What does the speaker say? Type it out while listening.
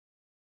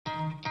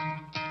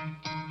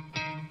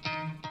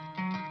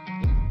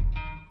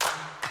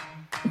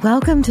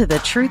Welcome to the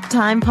Truth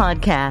Time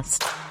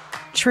Podcast.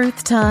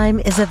 Truth Time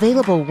is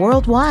available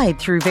worldwide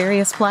through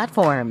various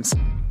platforms.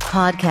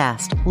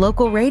 Podcast,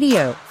 local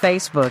radio,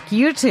 Facebook,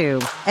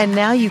 YouTube, and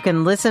now you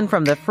can listen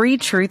from the free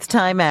Truth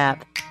Time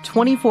app,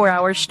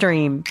 24-hour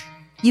stream.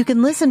 You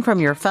can listen from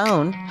your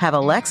phone, have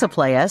Alexa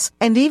play us,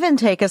 and even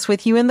take us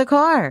with you in the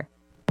car.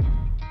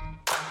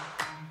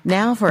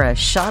 Now for a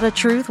shot of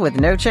truth with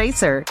no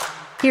chaser.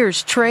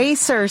 Here's Trey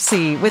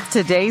Searcy with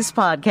today's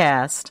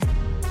podcast.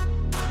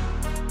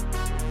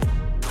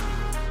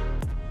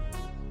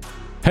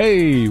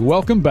 Hey,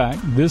 welcome back.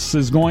 This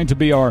is going to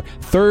be our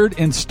third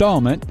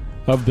installment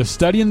of the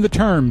Studying the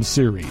Terms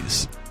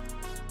series.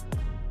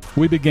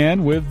 We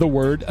began with the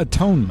word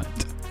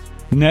atonement.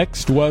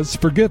 Next was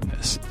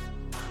forgiveness.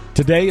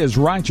 Today is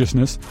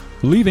righteousness,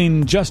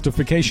 leaving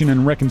justification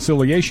and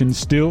reconciliation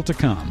still to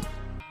come.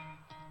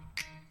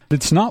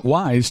 It's not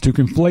wise to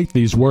conflate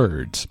these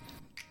words.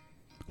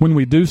 When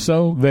we do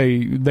so,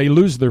 they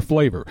lose their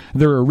flavor,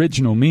 their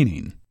original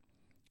meaning.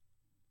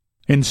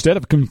 Instead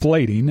of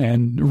conflating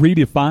and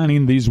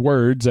redefining these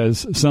words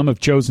as some have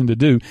chosen to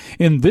do,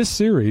 in this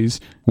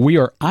series, we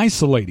are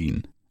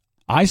isolating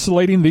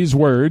these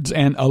words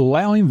and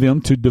allowing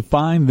them to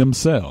define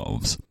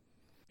themselves.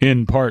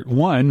 In part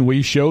 1,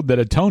 we showed that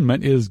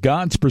atonement is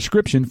God's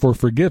prescription for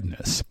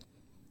forgiveness.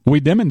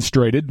 We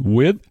demonstrated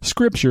with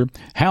Scripture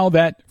how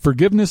that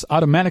forgiveness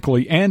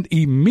automatically and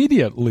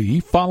immediately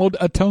followed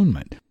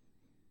atonement.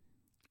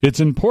 It's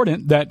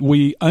important that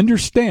we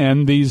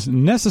understand these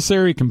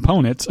necessary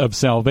components of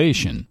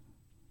salvation.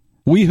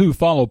 We who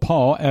follow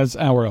Paul as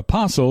our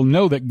apostle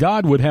know that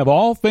God would have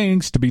all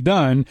things to be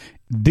done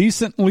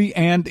decently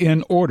and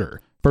in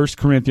order. 1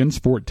 Corinthians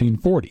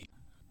 14:40.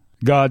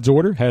 God's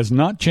order has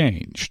not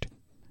changed.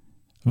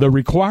 The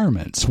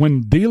requirements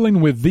when dealing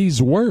with these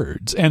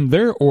words and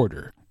their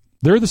order,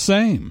 they're the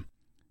same.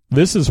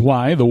 This is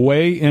why the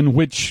way in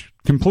which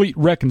complete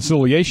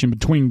reconciliation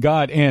between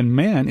God and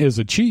man is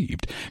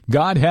achieved.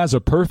 God has a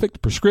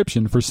perfect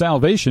prescription for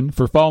salvation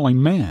for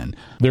falling man.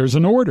 There's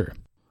an order.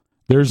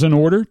 There's an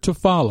order to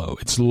follow.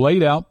 It's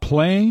laid out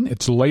plain.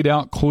 It's laid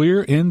out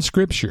clear in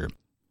Scripture.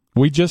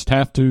 We just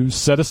have to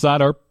set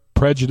aside our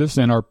prejudice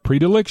and our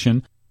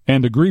predilection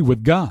and agree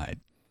with God.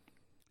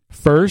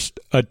 First,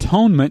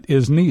 atonement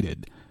is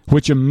needed,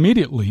 which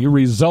immediately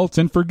results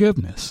in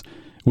forgiveness.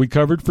 We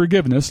covered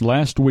forgiveness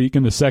last week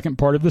in the second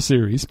part of the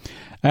series.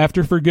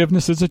 After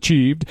forgiveness is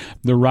achieved,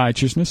 the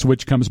righteousness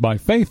which comes by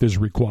faith is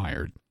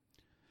required.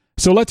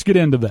 So let's get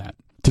into that.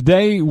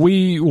 Today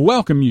we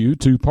welcome you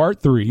to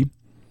part 3.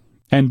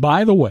 And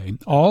by the way,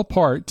 all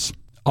parts,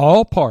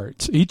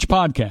 each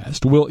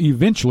podcast will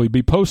eventually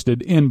be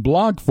posted in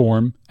blog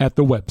form at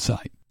the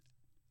website.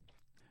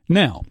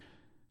 Now,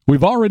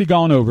 we've already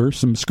gone over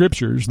some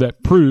scriptures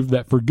that prove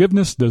that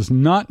forgiveness does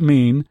not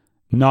mean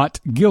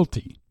not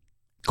guilty.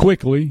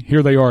 Quickly,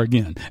 here they are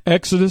again.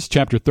 Exodus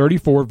chapter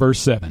 34, verse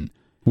 7.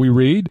 We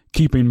read,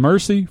 "Keeping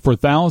mercy for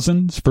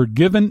thousands,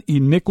 forgiven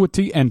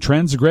iniquity and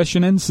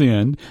transgression and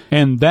sin,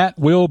 and that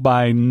will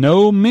by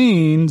no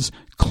means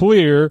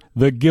clear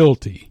the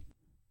guilty."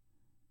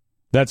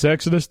 That's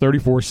Exodus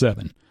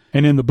 34:7.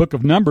 And in the book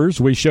of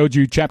Numbers, we showed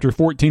you chapter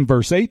 14,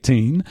 verse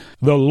 18,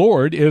 "The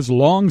Lord is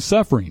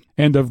long-suffering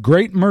and of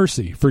great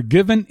mercy,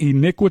 forgiven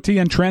iniquity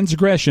and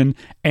transgression,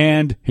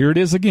 and," here it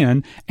is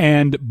again,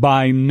 "and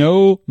by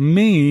no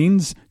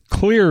means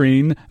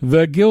clearing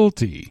the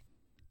guilty."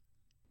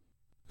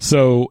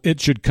 So it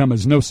should come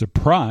as no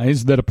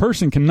surprise that a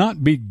person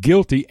cannot be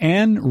guilty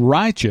and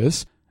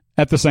righteous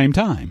at the same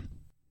time.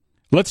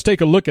 Let's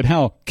take a look at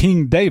how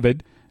King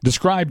David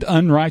described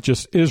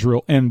unrighteous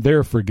Israel and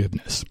their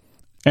forgiveness.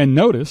 And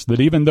notice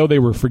that even though they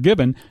were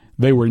forgiven,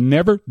 they were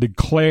never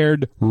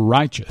declared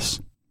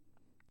righteous.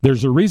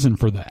 There's a reason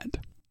for that.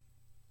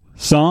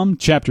 Psalm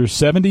chapter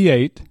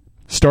 78,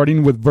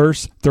 starting with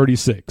verse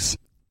 36.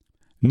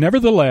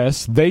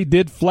 "Nevertheless, they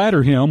did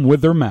flatter him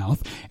with their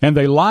mouth, and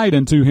they lied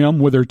unto him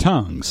with their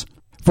tongues.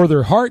 For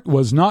their heart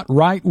was not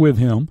right with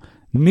him,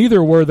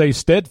 neither were they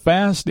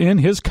steadfast in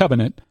his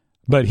covenant.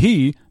 But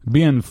he,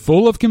 being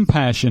full of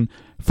compassion,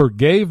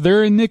 forgave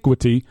their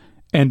iniquity,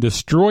 and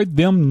destroyed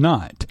them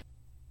not.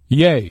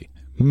 Yea,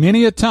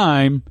 many a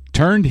time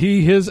turned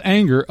he his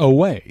anger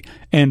away,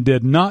 and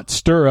did not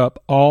stir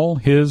up all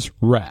his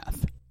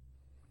wrath."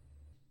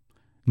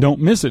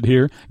 Don't miss it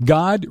here.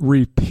 God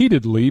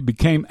repeatedly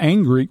became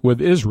angry with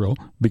Israel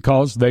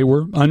because they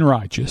were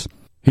unrighteous.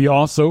 He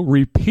also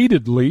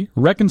repeatedly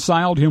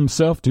reconciled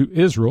himself to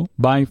Israel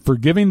by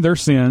forgiving their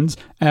sins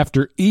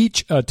after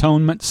each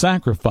atonement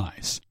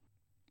sacrifice.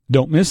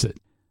 Don't miss it.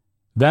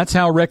 That's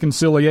how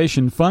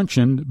reconciliation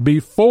functioned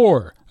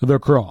before the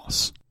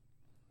cross.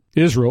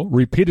 Israel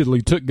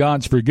repeatedly took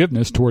God's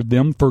forgiveness toward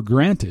them for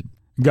granted.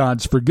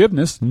 God's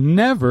forgiveness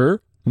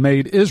never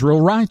made Israel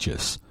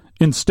righteous.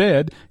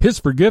 Instead, his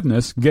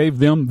forgiveness gave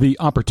them the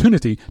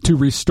opportunity to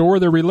restore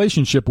their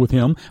relationship with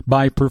him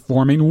by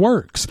performing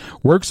works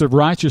of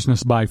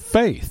righteousness by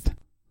faith.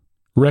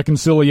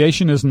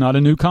 Reconciliation is not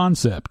a new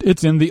concept.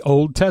 It's in the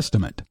Old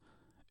Testament.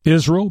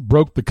 Israel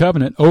broke the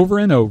covenant over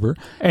and over,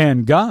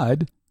 and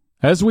God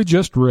as we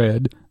just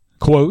read,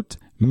 quote,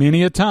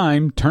 many a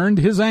time turned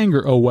his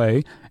anger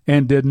away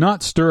and did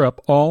not stir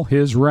up all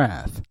his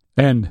wrath,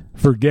 and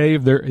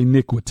forgave their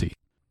iniquity.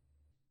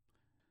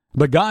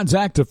 But God's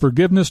act of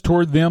forgiveness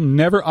toward them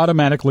never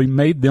automatically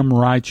made them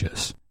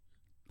righteous.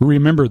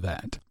 Remember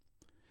that.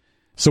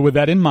 So with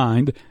that in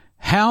mind,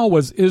 how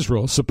was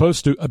Israel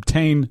supposed to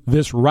obtain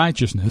this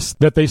righteousness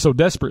that they so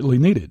desperately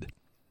needed?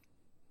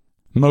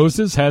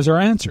 Moses has our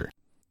answer.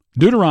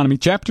 Deuteronomy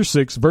chapter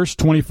 6, verse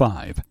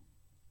 25.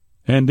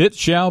 And it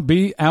shall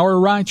be our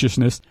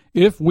righteousness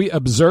if we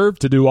observe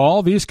to do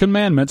all these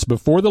commandments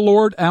before the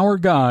Lord our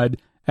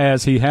God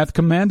as he hath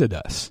commanded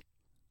us.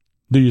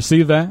 Do you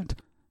see that?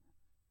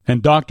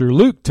 And Dr.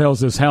 Luke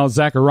tells us how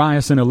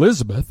Zacharias and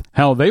Elizabeth,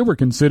 how they were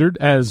considered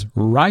as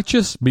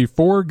righteous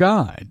before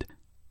God.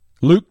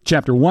 Luke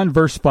chapter 1,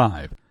 verse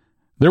 5.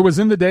 There was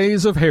in the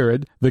days of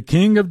Herod, the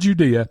king of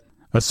Judea,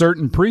 a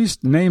certain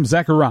priest named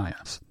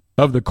Zacharias,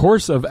 of the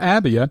course of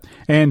Abia,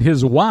 and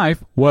his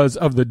wife was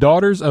of the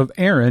daughters of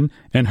Aaron,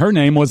 and her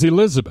name was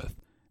Elizabeth.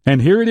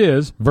 And here it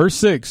is, verse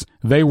 6,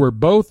 they were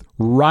both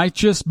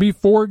righteous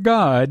before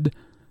God,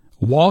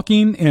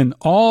 walking in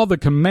all the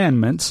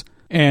commandments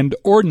and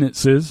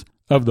ordinances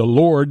of the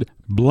Lord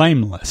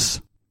blameless.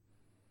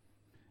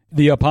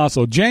 The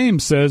Apostle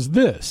James says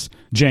this,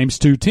 James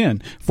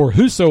 2:10, for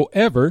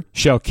whosoever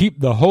shall keep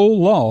the whole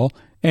law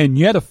and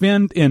yet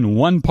offend in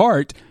one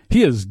part,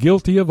 he is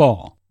guilty of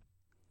all.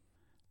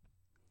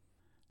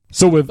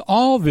 So with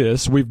all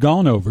this we've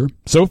gone over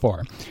so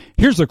far,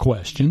 here's a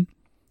question.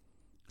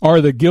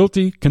 Are the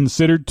guilty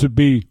considered to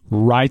be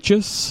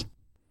righteous?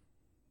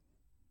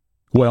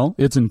 Well,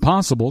 it's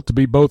impossible to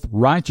be both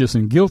righteous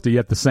and guilty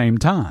at the same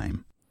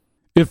time.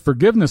 If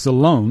forgiveness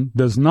alone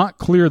does not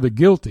clear the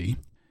guilty,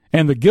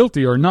 and the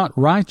guilty are not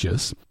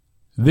righteous,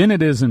 then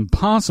it is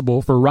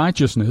impossible for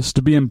righteousness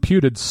to be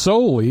imputed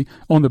solely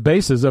on the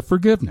basis of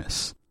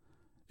forgiveness.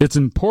 It's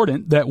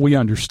important that we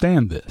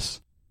understand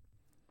this.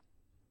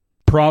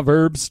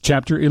 Proverbs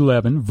chapter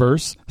 11,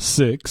 verse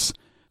 6,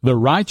 the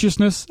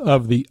righteousness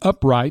of the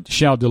upright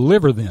shall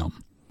deliver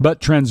them, but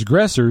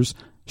transgressors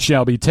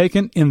shall be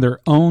taken in their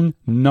own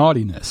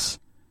naughtiness.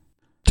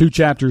 2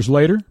 chapters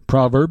later,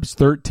 Proverbs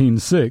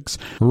 13:6,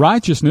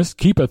 righteousness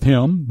keepeth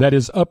him that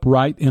is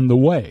upright in the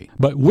way,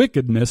 but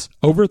wickedness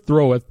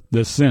overthroweth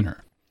the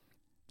sinner.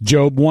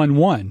 Job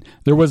 1:1,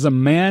 there was a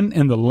man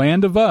in the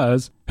land of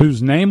Uz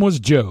whose name was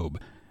Job,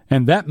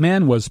 and that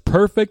man was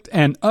perfect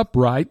and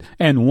upright,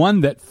 and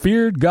one that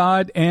feared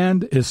God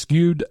and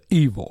eschewed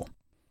evil.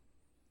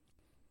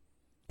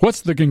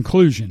 What's the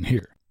conclusion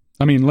here?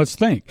 Let's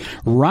think.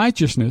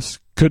 Righteousness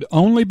could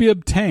only be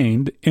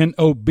obtained in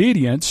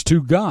obedience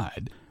to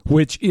God,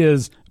 which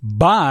is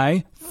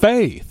by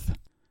faith.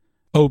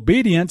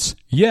 Obedience,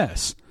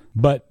 yes,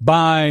 but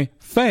by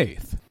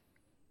faith.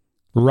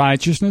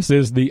 Righteousness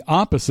is the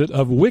opposite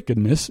of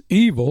wickedness,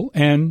 evil,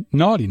 and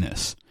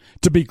naughtiness.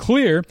 To be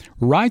clear,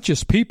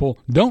 righteous people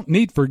don't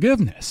need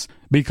forgiveness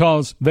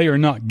because they are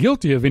not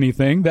guilty of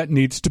anything that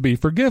needs to be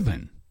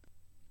forgiven.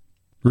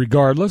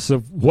 Regardless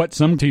of what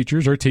some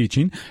teachers are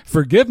teaching,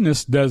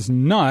 forgiveness does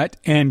not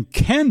and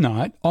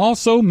cannot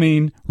also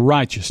mean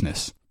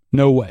righteousness.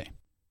 No way.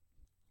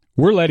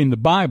 We're letting the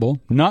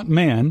Bible, not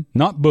man,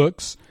 not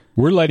books,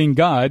 we're letting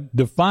God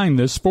define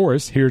this for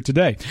us here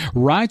today.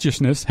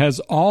 Righteousness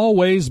has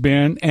always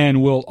been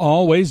and will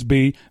always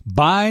be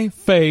by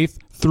faith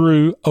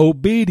through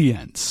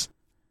obedience.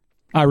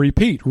 I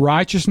repeat,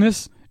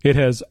 righteousness, it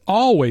has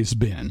always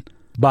been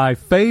by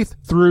faith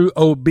through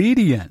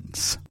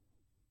obedience.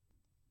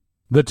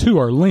 The two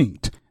are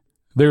linked.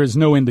 There is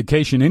no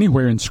indication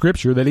anywhere in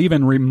Scripture that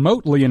even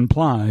remotely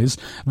implies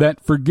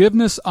that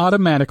forgiveness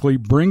automatically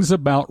brings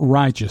about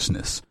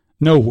righteousness.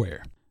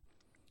 Nowhere.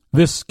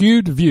 This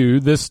skewed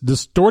view, this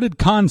distorted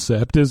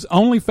concept, is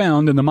only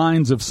found in the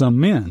minds of some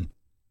men,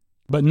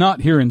 but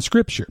not here in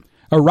Scripture.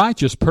 A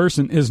righteous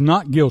person is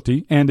not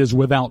guilty and is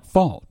without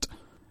fault.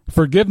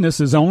 Forgiveness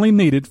is only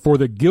needed for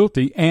the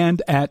guilty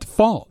and at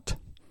fault.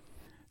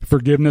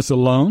 Forgiveness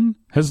alone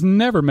has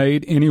never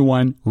made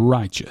anyone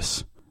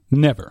righteous.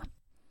 Never.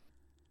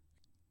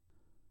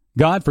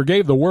 God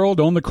forgave the world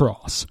on the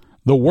cross.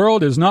 The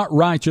world is not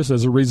righteous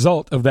as a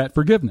result of that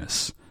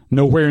forgiveness.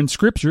 Nowhere in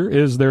Scripture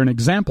is there an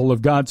example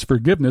of God's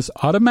forgiveness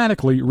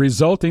automatically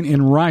resulting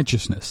in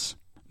righteousness.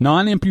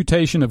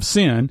 Non-imputation of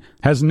sin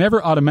has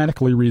never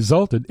automatically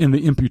resulted in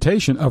the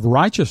imputation of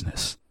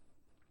righteousness.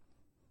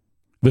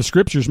 The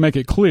Scriptures make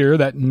it clear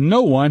that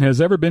no one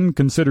has ever been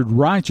considered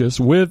righteous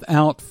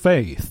without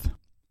faith.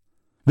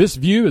 This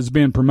view has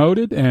been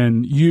promoted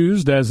and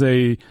used as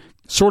a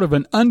sort of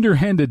an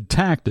underhanded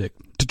tactic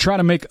to try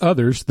to make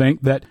others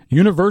think that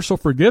universal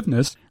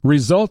forgiveness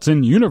results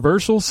in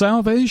universal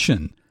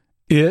salvation.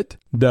 It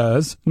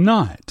does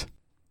not.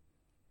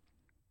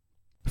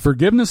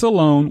 Forgiveness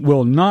alone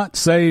will not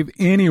save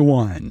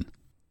anyone.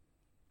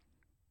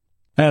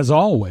 As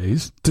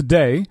always,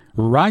 today,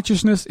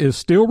 righteousness is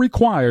still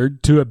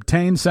required to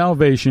obtain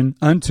salvation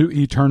unto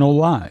eternal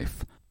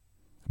life.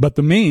 But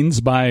the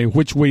means by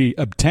which we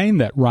obtain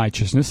that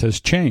righteousness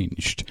has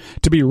changed.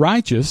 To be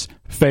righteous,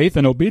 faith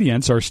and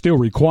obedience are still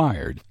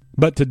required.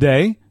 But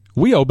today,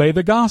 we obey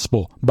the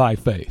gospel by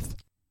faith.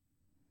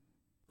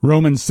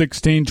 Romans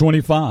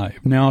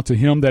 16:25, now to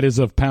him that is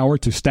of power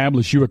to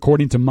establish you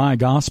according to my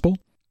gospel,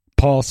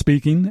 Paul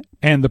speaking,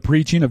 and the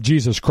preaching of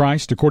Jesus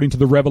Christ according to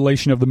the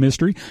revelation of the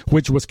mystery,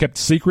 which was kept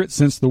secret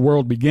since the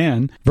world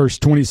began. Verse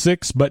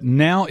 26, but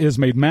now is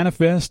made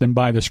manifest, and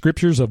by the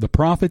scriptures of the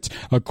prophets,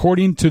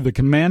 according to the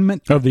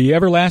commandment of the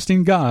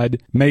everlasting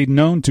God, made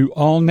known to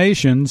all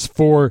nations,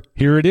 for,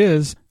 here it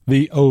is,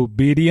 the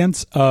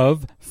obedience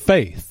of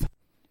faith.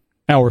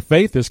 Our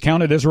faith is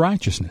counted as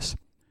righteousness.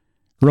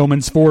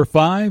 Romans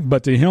 4:5,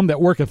 but to him that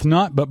worketh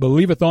not, but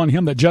believeth on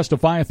him that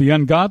justifieth the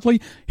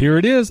ungodly, here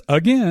it is,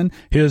 again,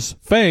 his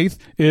faith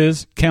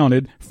is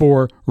counted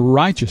for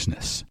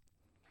righteousness.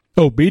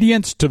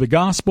 Obedience to the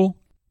gospel,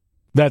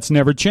 that's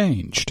never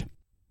changed.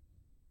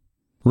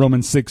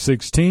 Romans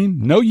 6:16,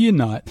 know ye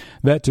not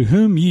that to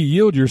whom ye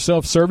yield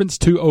yourselves servants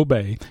to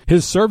obey,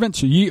 his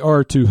servants ye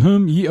are to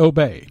whom ye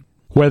obey,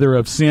 whether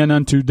of sin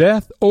unto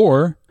death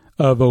or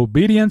of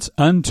obedience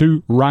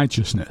unto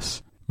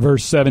righteousness.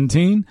 Verse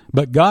 17,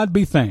 but God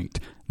be thanked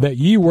that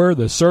ye were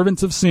the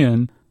servants of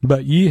sin,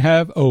 but ye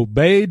have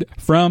obeyed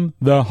from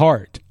the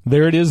heart.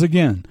 There it is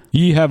again.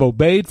 Ye have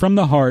obeyed from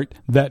the heart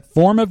that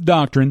form of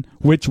doctrine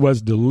which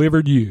was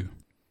delivered you.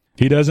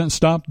 He doesn't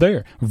stop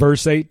there.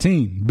 Verse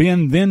 18,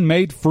 being then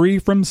made free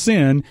from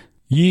sin,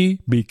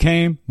 ye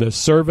became the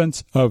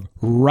servants of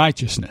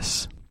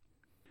righteousness.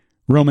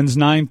 Romans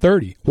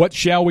 9:30, what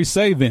shall we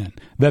say then?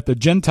 That the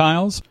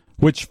Gentiles,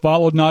 which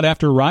followed not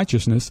after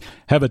righteousness,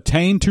 have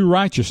attained to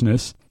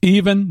righteousness,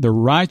 even the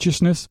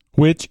righteousness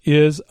which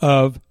is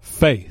of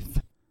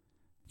faith.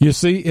 You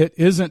see, it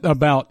isn't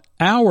about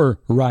our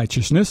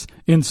righteousness.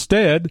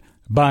 Instead,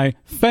 by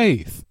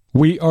faith,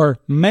 we are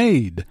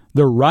made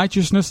the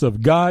righteousness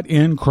of God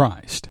in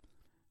Christ.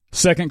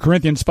 2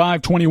 Corinthians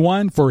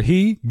 5:21, for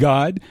he,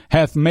 God,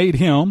 hath made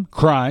him,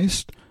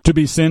 Christ, to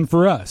be sin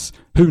for us,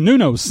 who knew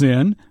no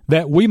sin,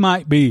 that we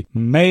might be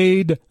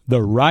made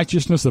the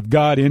righteousness of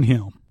God in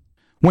him.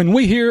 When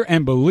we hear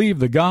and believe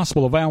the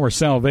gospel of our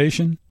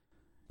salvation,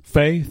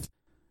 faith,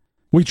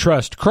 we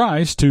trust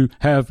Christ to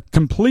have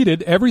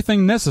completed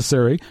everything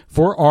necessary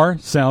for our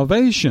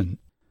salvation,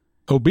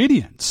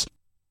 obedience,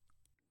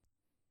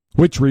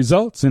 which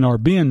results in our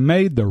being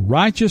made the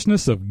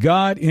righteousness of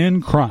God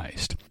in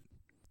Christ.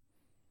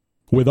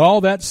 With all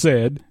that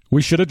said,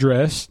 we should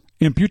address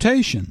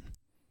imputation.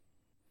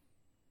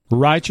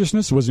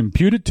 Righteousness was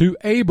imputed to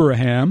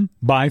Abraham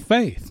by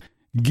faith.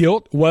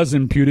 Guilt was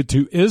imputed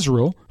to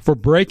Israel for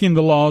breaking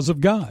the laws of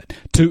God.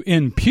 To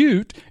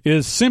impute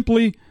is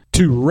simply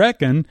to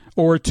reckon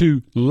or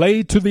to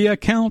lay to the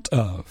account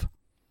of.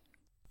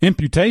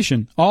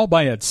 Imputation, all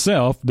by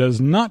itself, does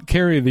not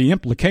carry the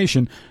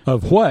implication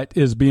of what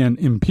is being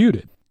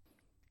imputed.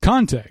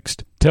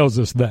 Context tells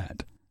us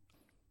that.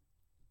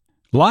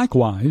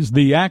 Likewise,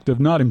 the act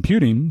of not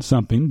imputing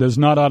something does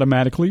not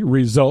automatically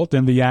result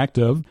in the act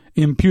of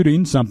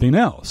imputing something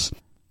else.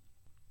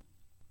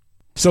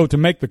 So to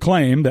make the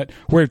claim that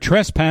where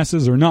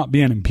trespasses are not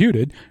being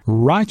imputed,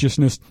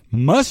 righteousness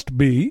must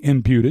be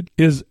imputed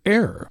is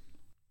error.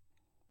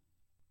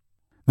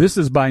 This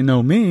is by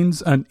no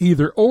means an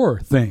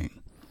either-or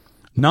thing.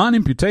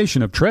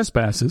 Non-imputation of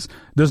trespasses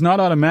does not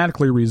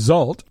automatically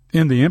result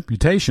in the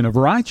imputation of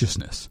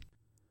righteousness.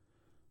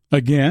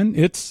 Again,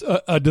 it's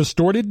a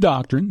distorted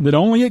doctrine that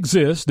only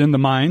exists in the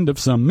mind of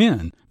some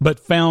men, but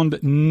found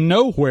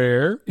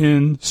nowhere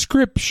in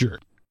Scripture.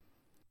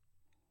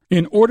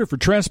 In order for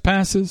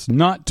trespasses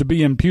not to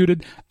be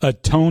imputed,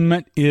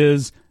 atonement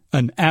is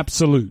an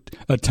absolute.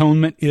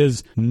 Atonement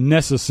is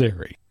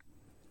necessary.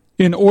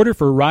 In order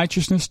for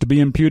righteousness to be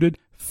imputed,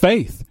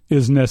 faith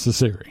is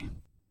necessary.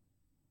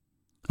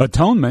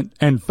 Atonement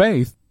and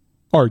faith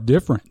are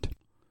different.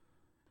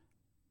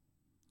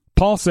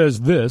 Paul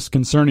says this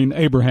concerning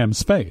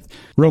Abraham's faith,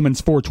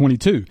 Romans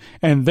 4:22,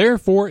 and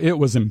therefore it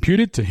was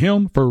imputed to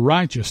him for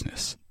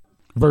righteousness.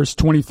 Verse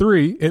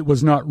 23, it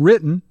was not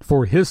written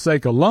for his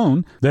sake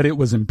alone that it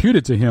was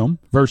imputed to him.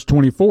 Verse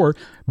 24,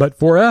 but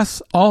for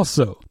us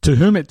also, to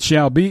whom it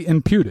shall be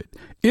imputed,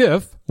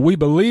 if we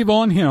believe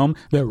on him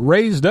that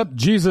raised up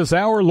Jesus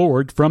our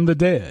Lord from the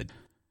dead.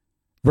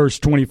 Verse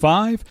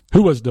 25,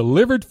 who was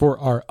delivered for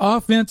our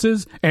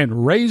offenses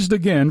and raised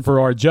again for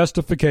our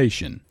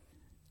justification.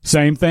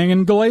 Same thing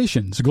in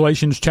Galatians.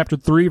 Galatians chapter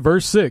 3,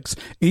 verse 6,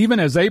 even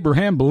as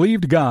Abraham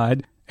believed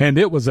God, and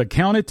it was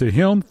accounted to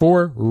him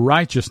for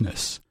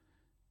righteousness.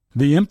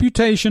 The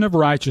imputation of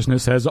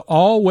righteousness has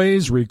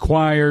always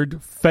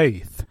required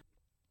faith.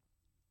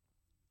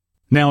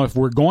 Now, if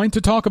we're going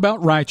to talk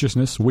about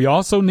righteousness, we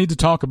also need to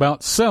talk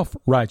about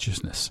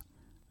self-righteousness,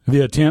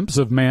 the attempts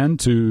of man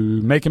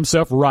to make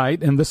himself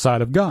right in the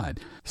sight of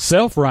God.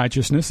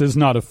 Self-righteousness is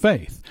not of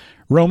faith.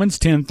 Romans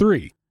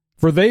 10:3.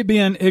 For they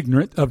being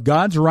ignorant of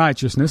God's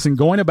righteousness and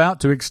going about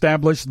to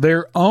establish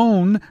their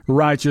own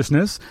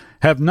righteousness,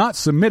 have not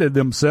submitted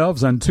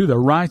themselves unto the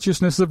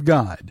righteousness of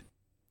God.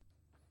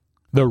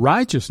 The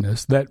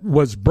righteousness that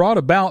was brought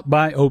about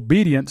by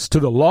obedience to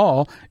the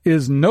law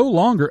is no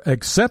longer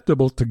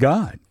acceptable to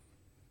God.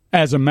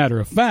 As a matter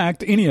of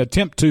fact, any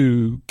attempt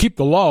to keep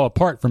the law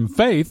apart from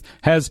faith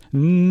has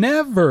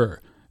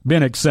never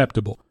been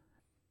acceptable.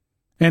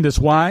 And it's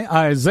why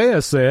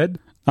Isaiah said,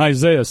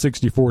 Isaiah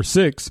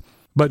 64:6,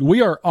 "But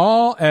we are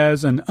all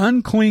as an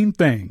unclean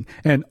thing,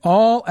 and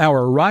all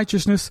our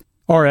righteousness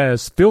are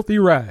as filthy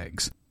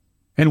rags.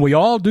 And we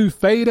all do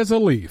fade as a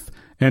leaf,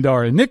 and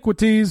our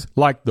iniquities,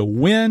 like the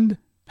wind,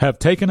 have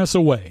taken us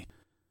away."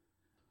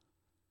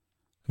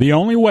 The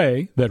only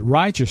way that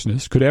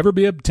righteousness could ever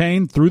be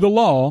obtained through the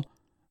law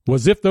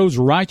was if those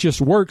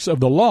righteous works of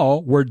the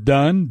law were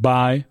done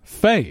by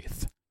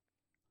faith.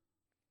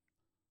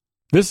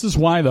 This is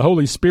why the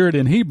Holy Spirit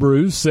in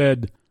Hebrews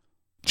said,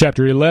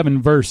 chapter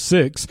 11, verse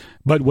 6,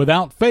 "But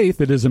without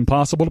faith it is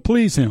impossible to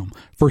please him.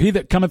 For he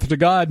that cometh to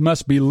God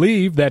must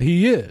believe that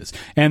he is,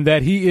 and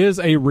that he is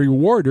a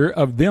rewarder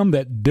of them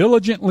that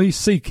diligently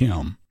seek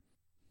him."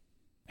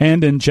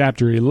 And in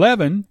chapter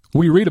 11,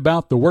 we read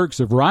about the works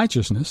of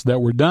righteousness that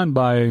were done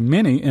by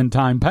many in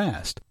time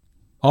past.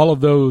 All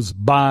of those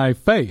by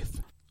faith.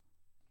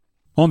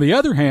 On the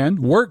other hand,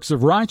 works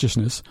of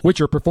righteousness,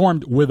 which are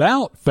performed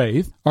without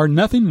faith, are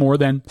nothing more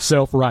than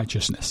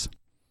self-righteousness.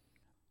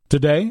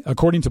 Today,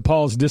 according to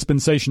Paul's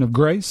dispensation of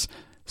grace,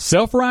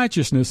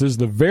 self-righteousness is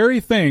the very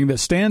thing that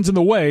stands in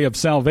the way of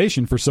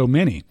salvation for so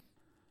many.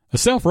 A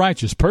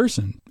self-righteous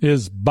person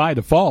is, by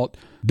default,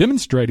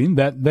 demonstrating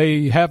that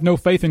they have no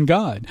faith in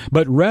God,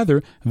 but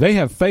rather they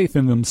have faith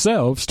in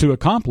themselves to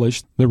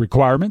accomplish the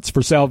requirements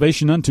for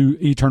salvation unto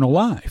eternal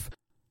life.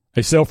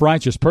 A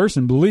self-righteous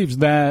person believes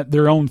that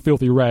their own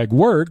filthy rag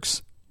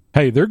works,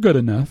 hey, they're good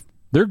enough.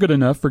 They're good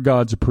enough for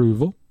God's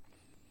approval.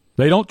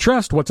 They don't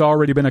trust what's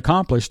already been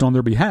accomplished on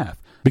their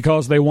behalf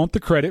because they want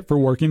the credit for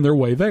working their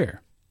way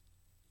there.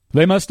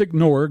 They must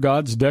ignore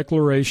God's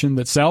declaration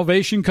that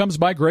salvation comes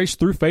by grace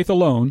through faith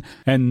alone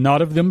and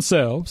not of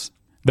themselves.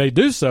 They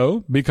do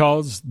so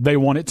because they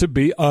want it to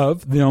be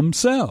of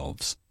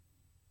themselves.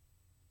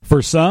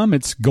 For some,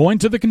 it's going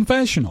to the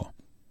confessional.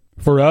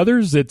 For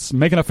others, it's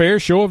making a fair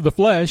show of the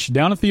flesh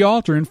down at the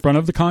altar in front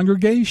of the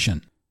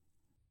congregation.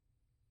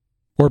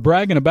 Or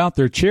bragging about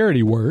their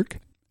charity work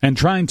and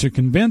trying to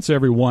convince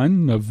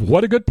everyone of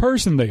what a good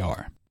person they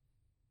are.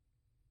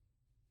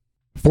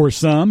 For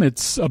some,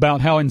 it's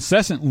about how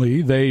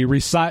incessantly they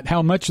recite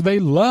how much they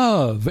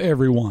love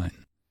everyone.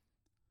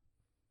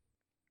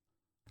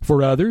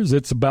 For others,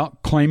 it's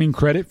about claiming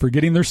credit for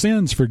getting their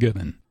sins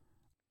forgiven.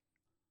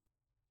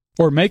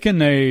 Or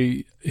making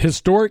a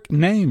historic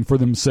name for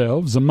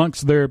themselves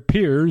amongst their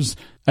peers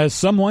as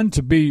someone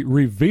to be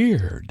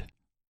revered.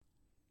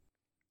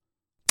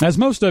 As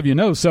most of you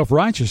know,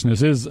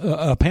 self-righteousness is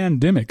a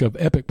pandemic of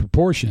epic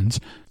proportions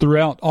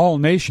throughout all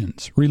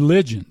nations,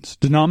 religions,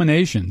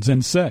 denominations,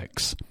 and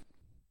sects.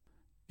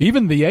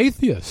 Even the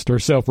atheists are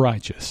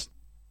self-righteous.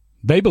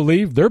 They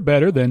believe they're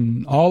better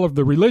than all of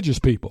the religious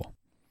people.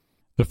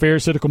 The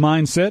Pharisaical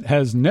mindset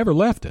has never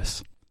left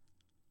us.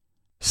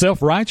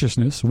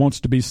 Self-righteousness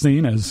wants to be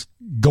seen as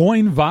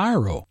going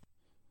viral.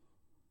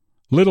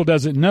 Little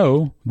does it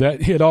know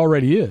that it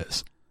already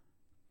is.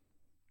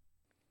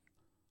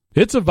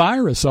 It's a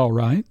virus, all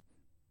right.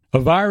 A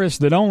virus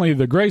that only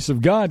the grace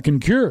of God can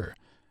cure.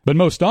 But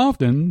most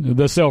often,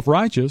 the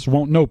self-righteous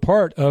want no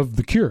part of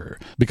the cure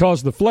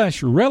because the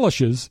flesh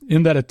relishes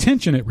in that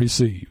attention it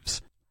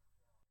receives.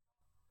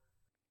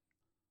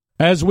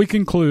 As we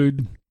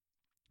conclude,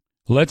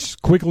 let's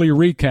quickly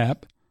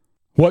recap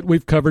what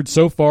we've covered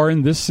so far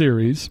in this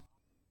series.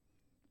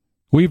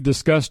 We've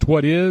discussed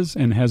what is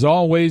and has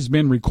always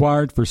been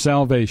required for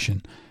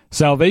salvation.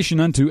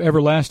 Salvation unto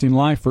everlasting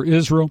life for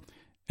Israel,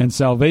 and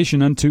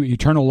salvation unto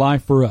eternal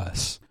life for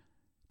us.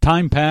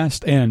 Time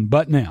past and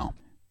but now.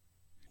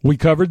 We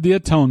covered the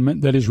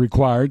atonement that is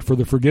required for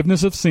the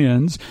forgiveness of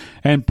sins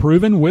and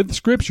proven with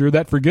Scripture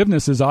that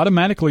forgiveness is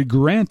automatically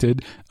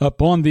granted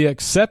upon the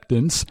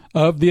acceptance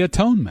of the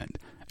atonement,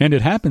 and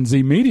it happens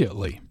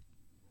immediately.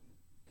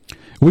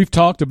 We've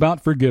talked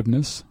about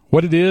forgiveness,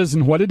 what it is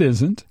and what it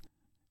isn't.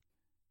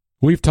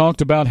 We've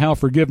talked about how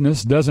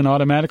forgiveness doesn't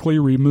automatically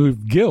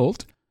remove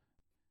guilt,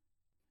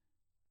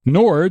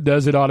 nor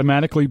does it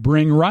automatically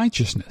bring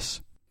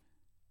righteousness.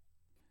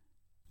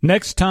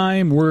 Next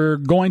time, we're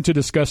going to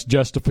discuss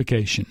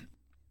justification.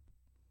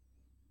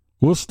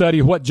 We'll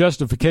study what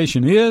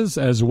justification is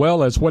as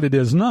well as what it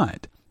is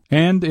not,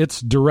 and its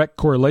direct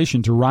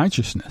correlation to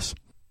righteousness.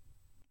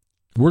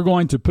 We're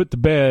going to put to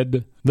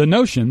bed the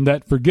notion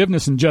that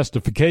forgiveness and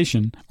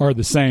justification are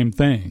the same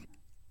thing,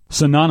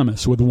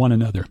 synonymous with one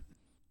another,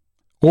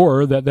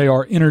 or that they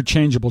are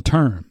interchangeable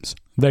terms.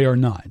 They are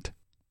not.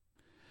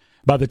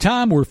 By the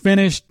time we're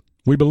finished,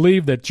 we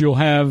believe that you'll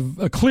have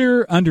a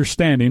clear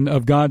understanding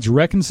of God's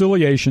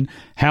reconciliation,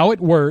 how it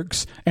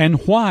works,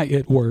 and why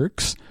it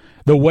works,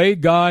 the way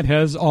God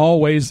has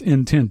always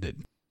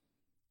intended.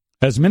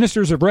 As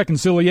ministers of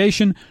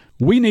reconciliation,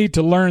 we need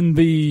to learn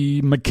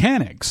the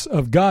mechanics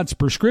of God's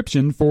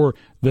prescription for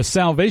the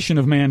salvation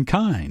of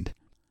mankind.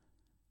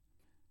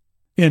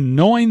 In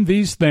knowing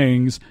these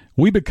things,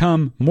 we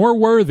become more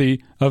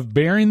worthy of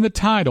bearing the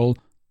title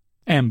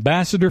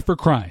Ambassador for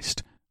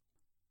Christ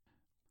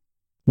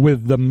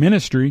with the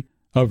ministry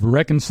of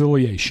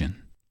reconciliation.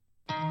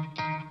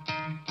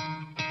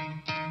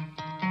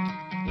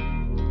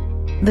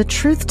 The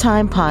Truth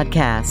Time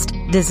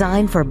Podcast,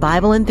 designed for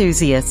Bible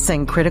enthusiasts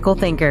and critical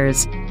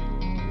thinkers.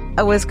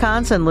 A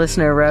Wisconsin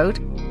listener wrote,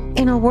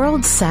 "In a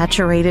world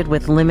saturated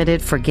with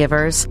limited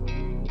forgivers,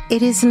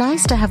 it is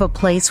nice to have a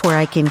place where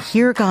I can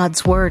hear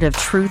God's word of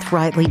truth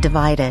rightly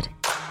divided.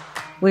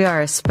 We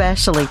are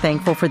especially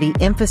thankful for the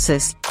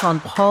emphasis on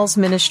Paul's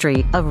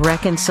ministry of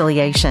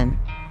reconciliation.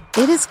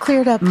 It has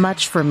cleared up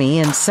much for me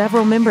and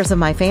several members of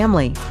my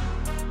family."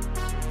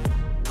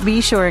 Be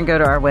sure and go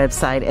to our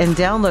website and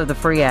download the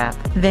free app.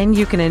 Then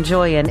you can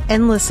enjoy an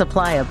endless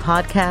supply of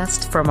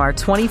podcasts from our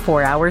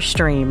 24-hour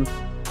stream.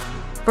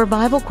 For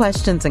Bible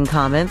questions and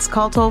comments,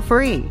 call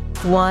toll-free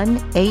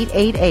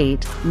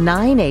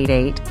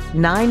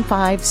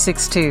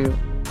 1-888-988-9562.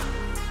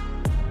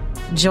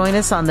 Join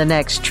us on the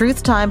next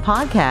Truth Time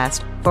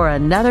podcast for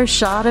another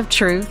shot of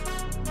truth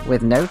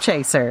with no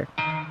chaser.